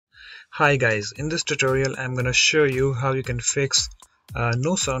Hi guys, in this tutorial I'm gonna show you how you can fix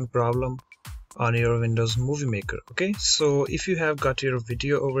no sound problem on your Windows Movie Maker. Okay, so if you have got your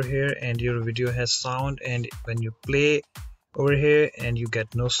video over here and your video has sound, and when you play over here and you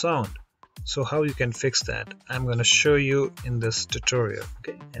get no sound, so how you can fix that, I'm gonna show you in this tutorial.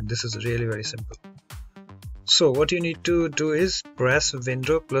 Okay, and this is really very simple. So what you need to do is press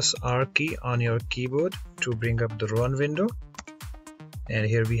Windows+R key on your keyboard to bring up the run window, and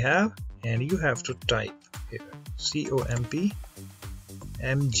here we have, and you have to type here compmgmt.msc.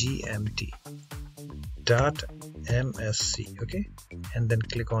 okay, and then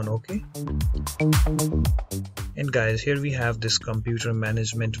click on OK. And guys, here we have this computer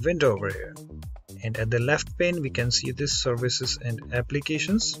management window over here, and at the left pane we can see this services and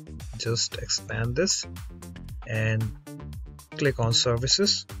applications. Just expand this and click on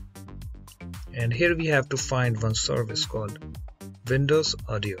services, and here we have to find one service called Windows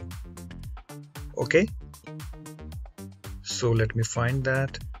Audio. Okay, so let me find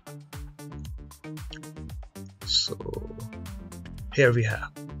that. So here we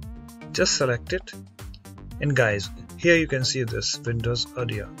have, just select it, and guys, here you can see this Windows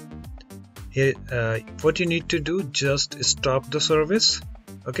Audio. Here what you need to do, just stop the service,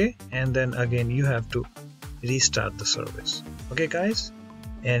 okay, and then again you have to restart the service. Okay guys,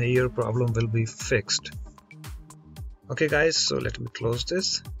 and your problem will be fixed. Okay guys, so let me close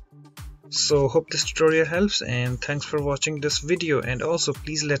this. So hope this tutorial helps, and thanks for watching this video, and also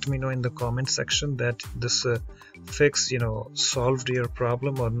please let me know in the comment section that this fix solved your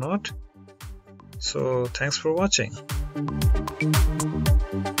problem or not. So thanks for watching.